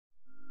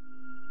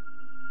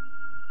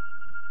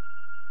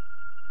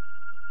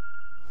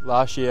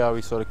last year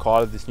we sort of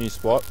kited this new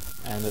spot,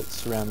 and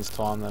it's around this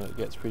time that it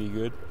gets pretty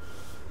good.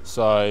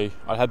 So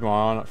I had my eye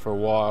on it for a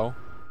while.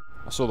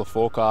 I saw the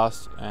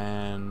forecast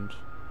and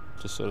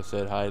just sort of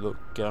said, hey, look,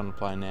 get on the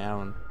plane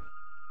now. And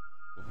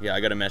yeah,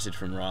 I got a message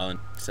from Ryland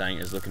saying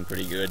it was looking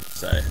pretty good,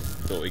 so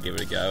thought we'd give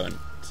it a go and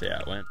see how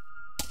it went.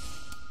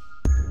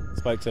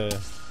 Spoke to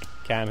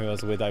Cam, who I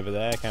was with over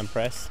there, Cam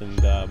Prest,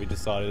 and we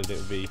decided that it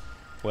would be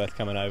worth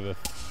coming over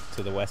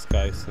to the west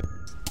coast.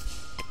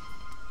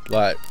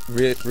 Like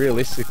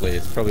realistically,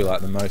 it's probably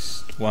like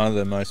one of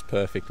the most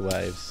perfect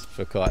waves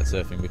for kite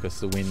surfing, because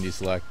the wind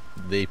is like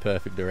the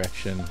perfect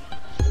direction.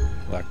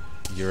 Like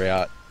you're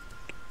out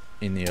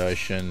in the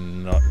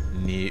ocean, not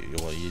near,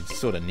 well, you're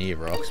sort of near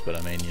rocks, but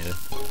I mean you're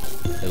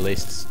at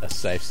least a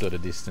safe sort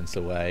of distance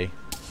away,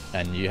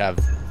 and you have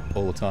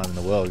all the time in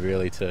the world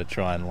really to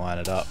try and line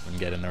it up and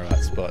get in the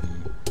right spot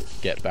and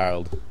get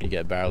barreled. You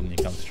get barreled and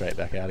you come straight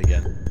back out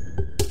again.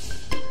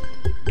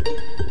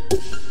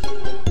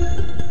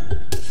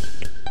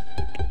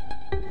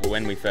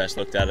 When we first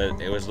looked at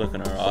it, it was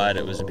looking alright.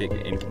 It was a bit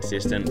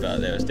inconsistent, but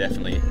there was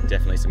definitely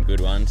some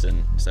good ones,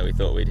 and so we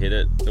thought we'd hit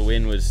it. The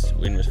wind was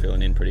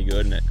filling in pretty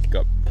good, and it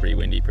got pretty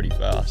windy pretty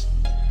fast.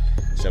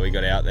 So we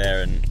got out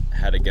there and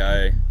had a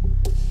go.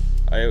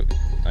 I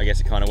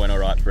guess it kind of went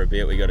alright for a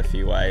bit. We got a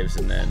few waves,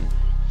 and then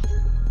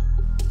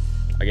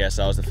I guess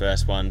I was the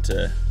first one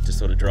to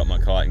sort of drop my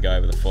kite and go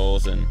over the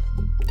falls, and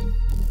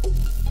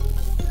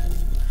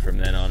from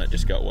then on it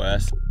just got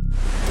worse.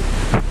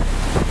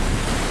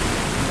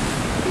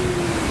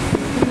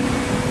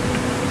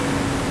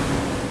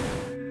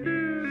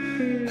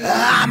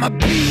 I'm a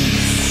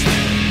beast.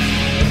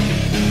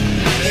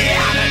 Yeah,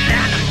 I'm an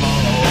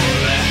animal.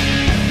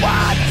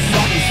 Why the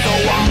song is so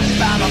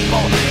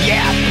unfathomable?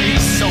 Yeah,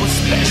 beast so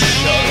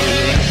special.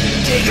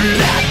 Take a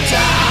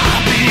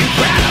lifetime,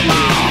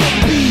 incredible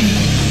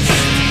beast.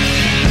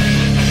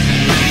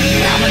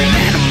 Yeah, I'm an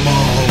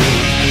animal.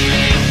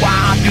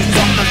 Why do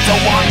something so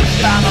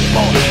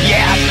unfathomable?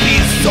 Yeah,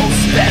 beast so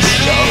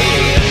special.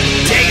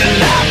 Take a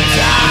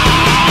lifetime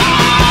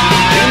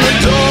in the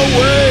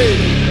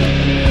doorway.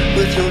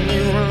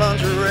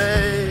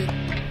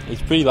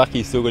 he's pretty lucky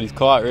he's still got his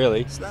kite,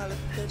 really.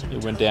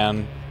 It went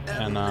down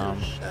and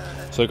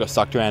sort of got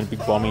sucked around a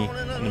big bommy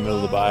in the middle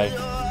of the bay,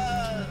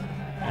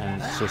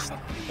 and it's just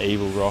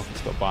evil rock.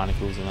 It's got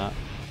barnacles and that.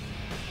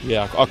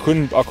 Yeah, I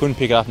couldn't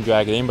pick it up and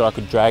drag it in, but I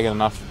could drag it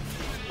enough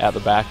out the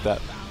back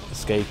that the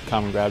ski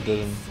come and grabbed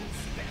it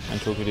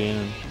and took it in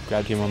and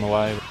grabbed him on the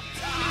way.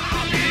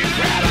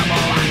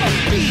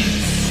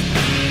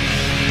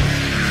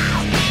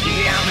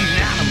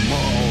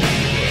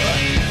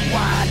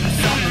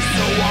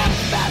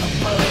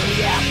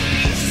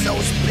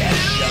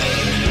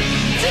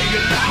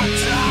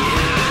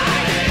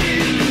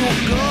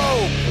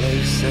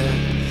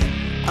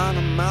 On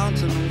a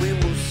mountain we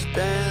will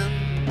stand.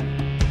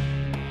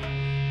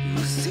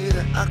 You see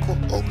the aqua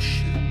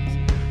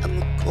ocean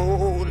and the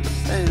cold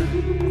sand.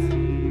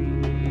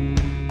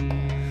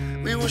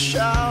 We will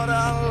shout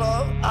our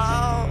love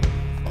out.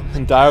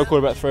 And Dale caught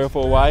about 3 or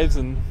 4 waves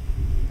and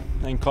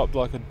then copped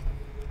like a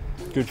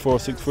good 4 or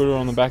 6 footer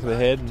on the back of the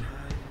head and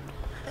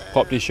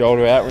popped his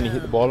shoulder out when he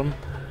hit the bottom.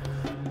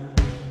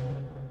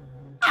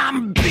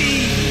 I'm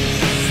beast.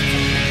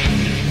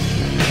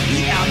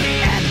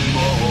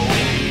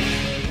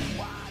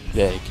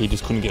 Yeah, he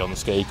just couldn't get on the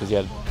ski because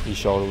his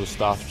shoulder was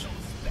stuffed.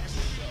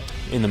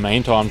 In the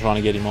meantime, trying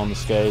to get him on the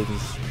ski,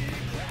 his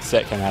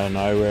set came out of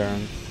nowhere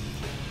and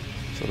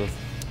sort of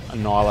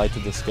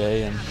annihilated the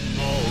ski. And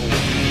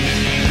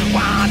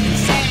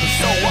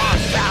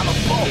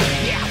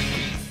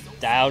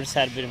Dale just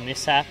had a bit of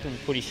mishap and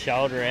put his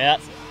shoulder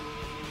out.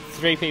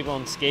 3 people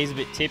on skis a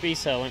bit tippy,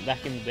 so I went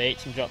back in the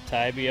beach and dropped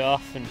Toby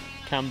off and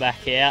come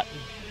back out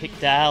and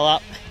picked Dale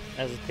up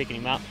as I was picking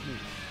him up.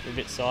 A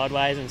bit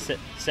sideways, and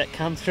set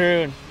come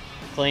through and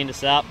cleaned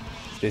us up.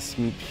 This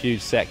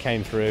huge set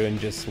came through and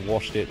just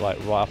washed it like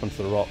right up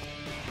onto the rock.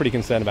 Pretty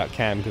concerned about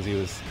Cam because he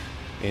was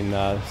in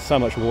so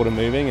much water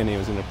moving and he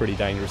was in a pretty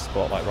dangerous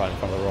spot, like right in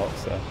front of the rock.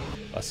 So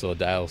I saw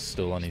Dale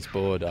still on his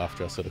board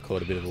after I sort of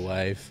caught a bit of a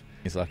wave.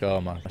 He's like, "Oh,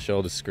 my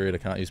shoulder's screwed. I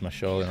can't use my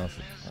shoulder."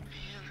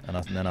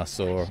 And then I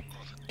saw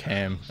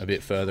Cam a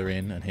bit further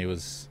in, and he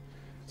was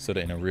sort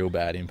of in a real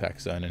bad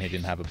impact zone, and he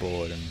didn't have a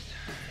board, and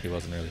he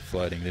wasn't really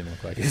floating. Didn't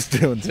look like he was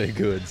doing too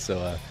good.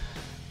 So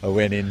I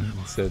went in and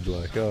said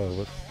like,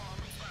 "Oh,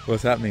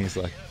 what's happening?" He's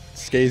like,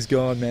 "Ski's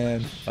gone,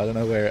 man. I don't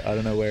know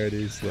where it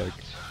is." Like,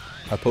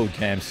 I pulled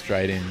Cam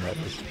straight in. Like,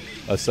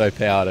 I was so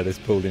powered, I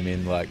just pulled him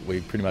in. Like, we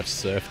pretty much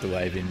surfed the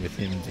wave in with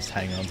him just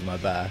hanging onto my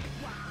back.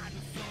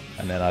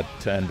 And then I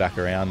turned back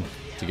around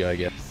to go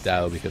get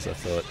Dale because I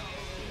thought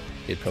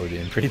he'd probably be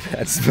in a pretty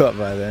bad spot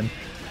by then.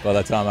 By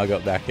the time I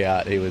got back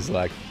out, he was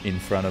like in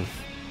front of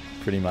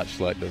pretty much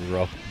like the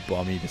rock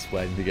bomby, just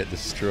waiting to get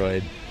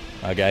destroyed.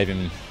 I gave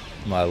him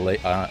my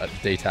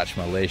detached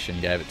my leash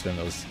and gave it to him.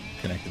 It was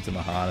connected to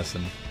my harness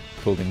and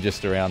pulled him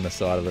just around the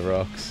side of the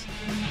rocks.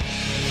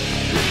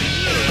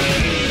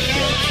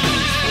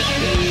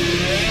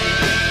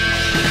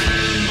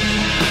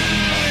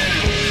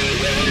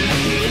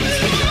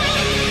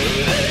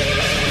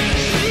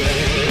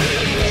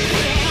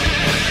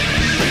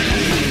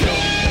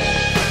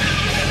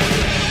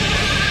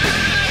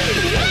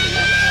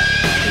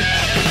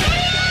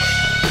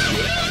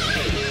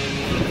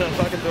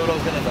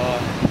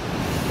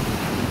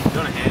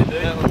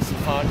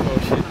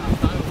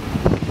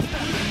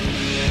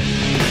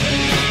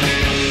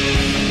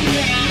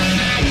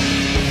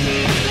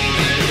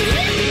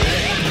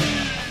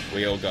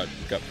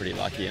 got pretty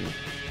lucky and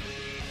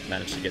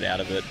managed to get out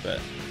of it, but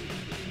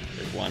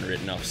there's one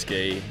written off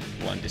ski,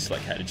 one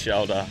dislocated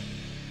shoulder,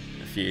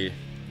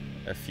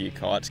 a few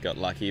kites, got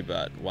lucky,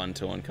 but one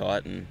torn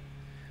kite, and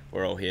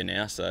we're all here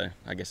now, so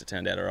I guess it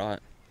turned out all right.